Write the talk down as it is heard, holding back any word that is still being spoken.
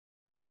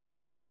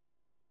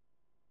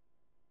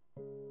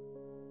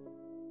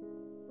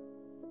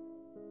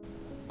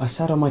I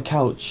sat on my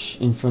couch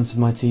in front of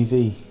my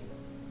TV,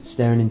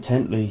 staring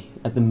intently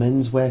at the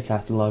menswear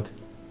catalogue,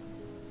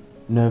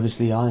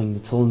 nervously eyeing the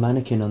tall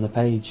mannequin on the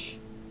page.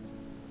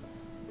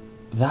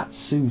 That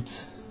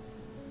suit,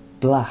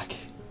 black,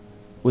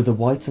 with a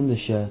white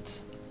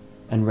undershirt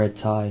and red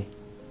tie.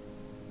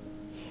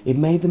 It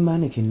made the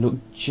mannequin look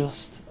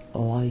just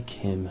like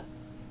him.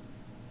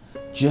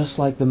 Just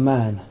like the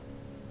man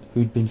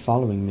who'd been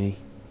following me.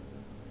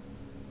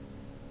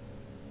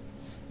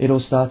 It all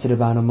started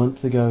about a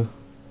month ago.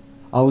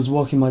 I was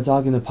walking my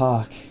dog in the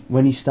park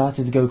when he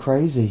started to go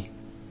crazy.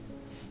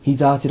 He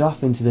darted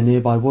off into the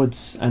nearby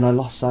woods and I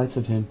lost sight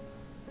of him.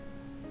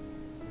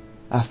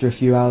 After a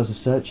few hours of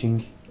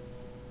searching,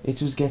 it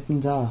was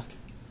getting dark,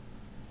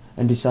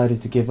 and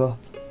decided to give up.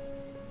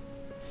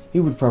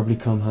 He would probably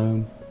come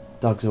home,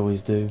 dogs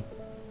always do.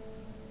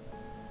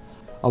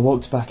 I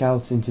walked back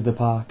out into the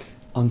park,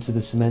 onto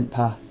the cement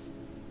path.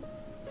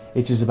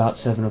 It was about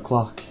 7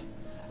 o'clock,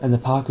 and the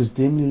park was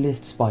dimly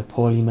lit by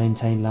poorly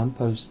maintained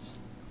lampposts.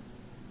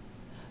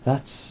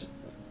 That's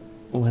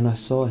when I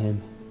saw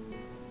him.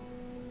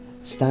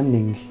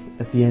 Standing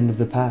at the end of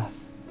the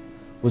path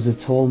was a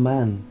tall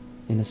man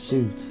in a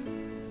suit.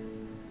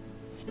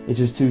 It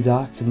was too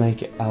dark to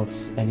make out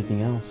anything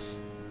else.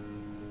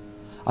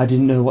 I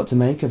didn't know what to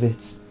make of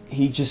it.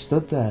 He just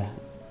stood there,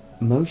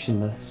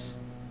 motionless.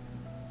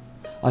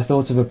 I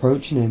thought of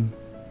approaching him,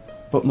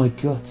 but my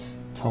gut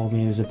told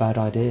me it was a bad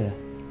idea.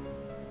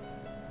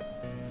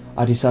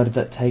 I decided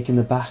that taking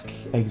the back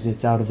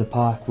exit out of the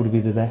park would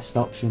be the best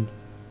option.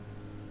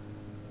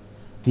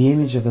 The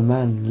image of the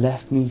man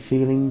left me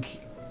feeling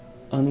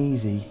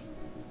uneasy,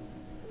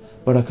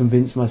 but I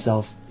convinced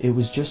myself it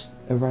was just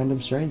a random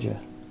stranger.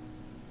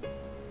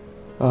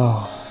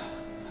 Oh,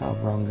 how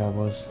wrong I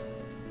was.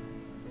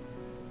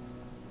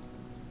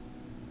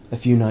 A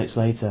few nights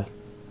later,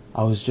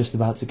 I was just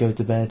about to go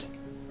to bed,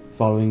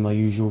 following my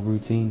usual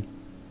routine.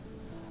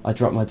 I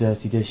dropped my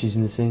dirty dishes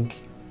in the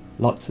sink,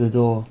 locked the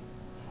door,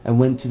 and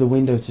went to the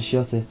window to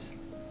shut it.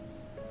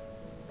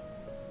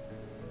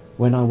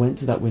 When I went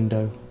to that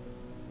window,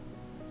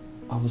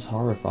 I was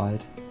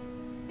horrified.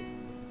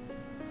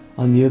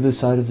 On the other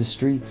side of the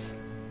street,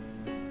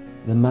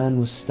 the man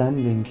was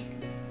standing,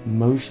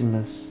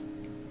 motionless,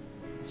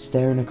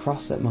 staring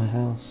across at my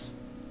house.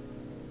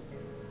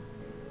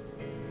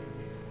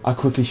 I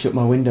quickly shut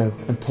my window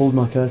and pulled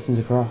my curtains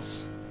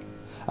across.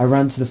 I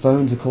ran to the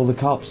phone to call the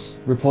cops,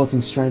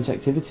 reporting strange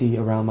activity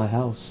around my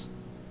house.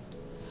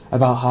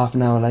 About half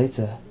an hour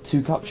later,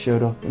 2 cops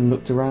showed up and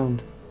looked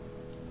around.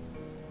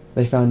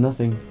 They found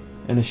nothing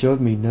and assured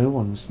me no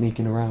one was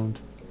sneaking around.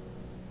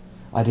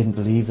 I didn't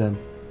believe them.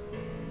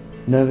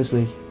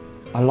 Nervously,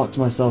 I locked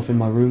myself in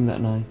my room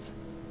that night.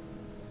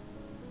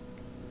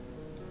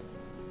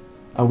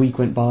 A week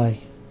went by,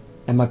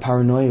 and my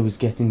paranoia was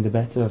getting the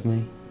better of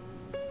me.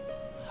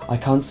 I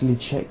constantly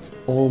checked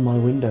all my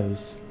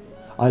windows.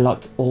 I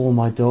locked all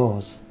my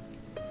doors.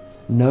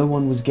 No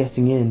one was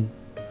getting in,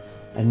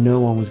 and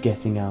no one was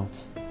getting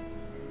out.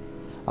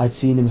 I'd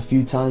seen him a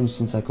few times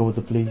since I called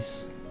the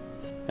police,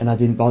 and I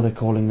didn't bother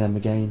calling them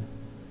again.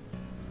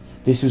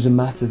 This was a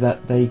matter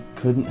that they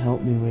couldn't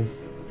help me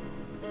with.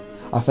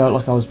 I felt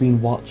like I was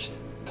being watched,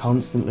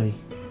 constantly.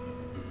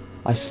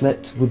 I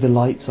slept with the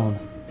lights on.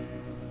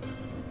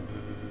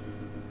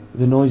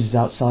 The noises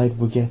outside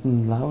were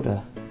getting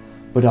louder,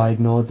 but I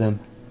ignored them.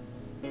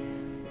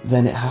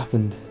 Then it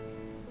happened.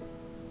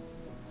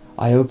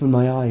 I opened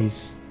my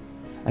eyes,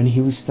 and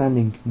he was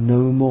standing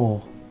no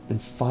more than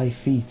 5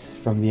 feet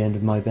from the end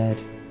of my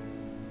bed.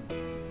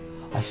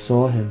 I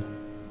saw him.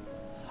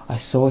 I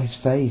saw his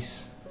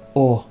face,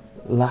 or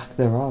lack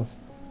thereof.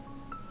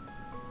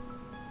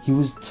 He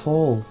was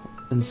tall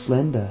and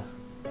slender,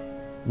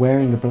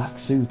 wearing a black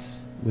suit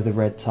with a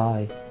red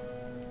tie.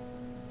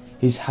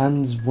 His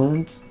hands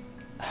weren't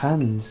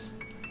hands.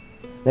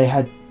 They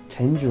had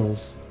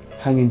tendrils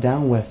hanging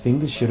down where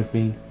fingers should have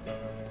been.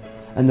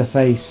 And the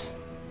face.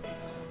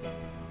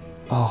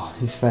 Oh,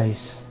 his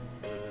face.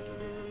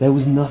 There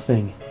was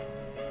nothing.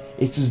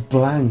 It was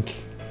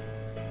blank.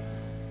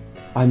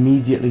 I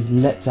immediately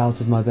leapt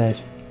out of my bed,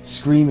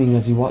 screaming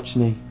as he watched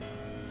me.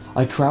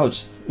 I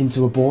crouched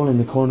into a ball in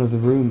the corner of the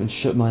room and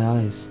shut my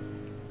eyes.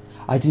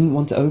 I didn't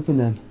want to open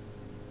them.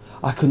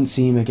 I couldn't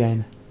see him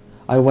again.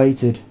 I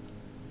waited.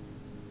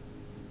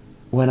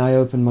 When I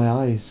opened my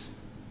eyes,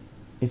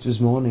 it was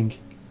morning,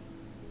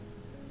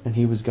 and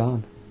he was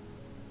gone.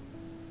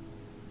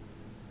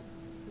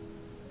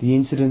 The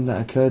incident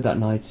that occurred that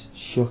night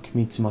shook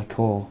me to my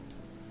core.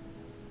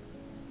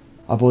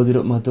 I boarded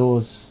up my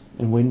doors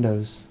and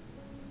windows,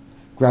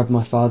 grabbed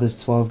my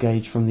father's 12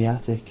 gauge from the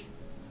attic,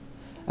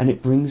 and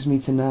it brings me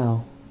to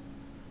now.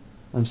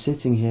 I'm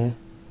sitting here,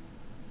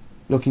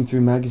 looking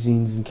through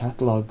magazines and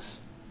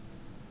catalogues.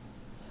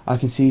 I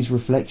can see his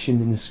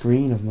reflection in the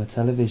screen of my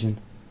television.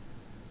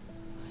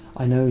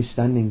 I know he's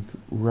standing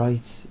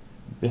right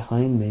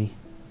behind me.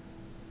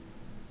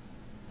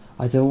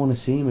 I don't want to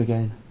see him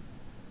again.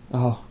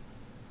 Oh,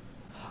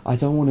 I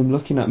don't want him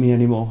looking at me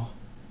anymore.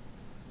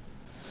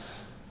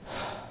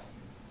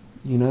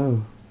 You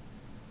know,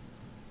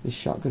 This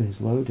shotgun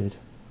is loaded.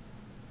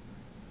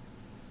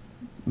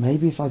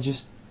 Maybe if I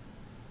just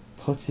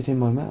put it in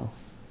my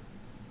mouth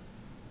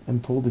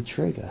and pull the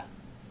trigger.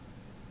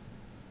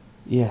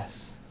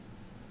 Yes,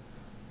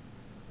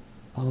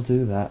 I'll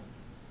do that.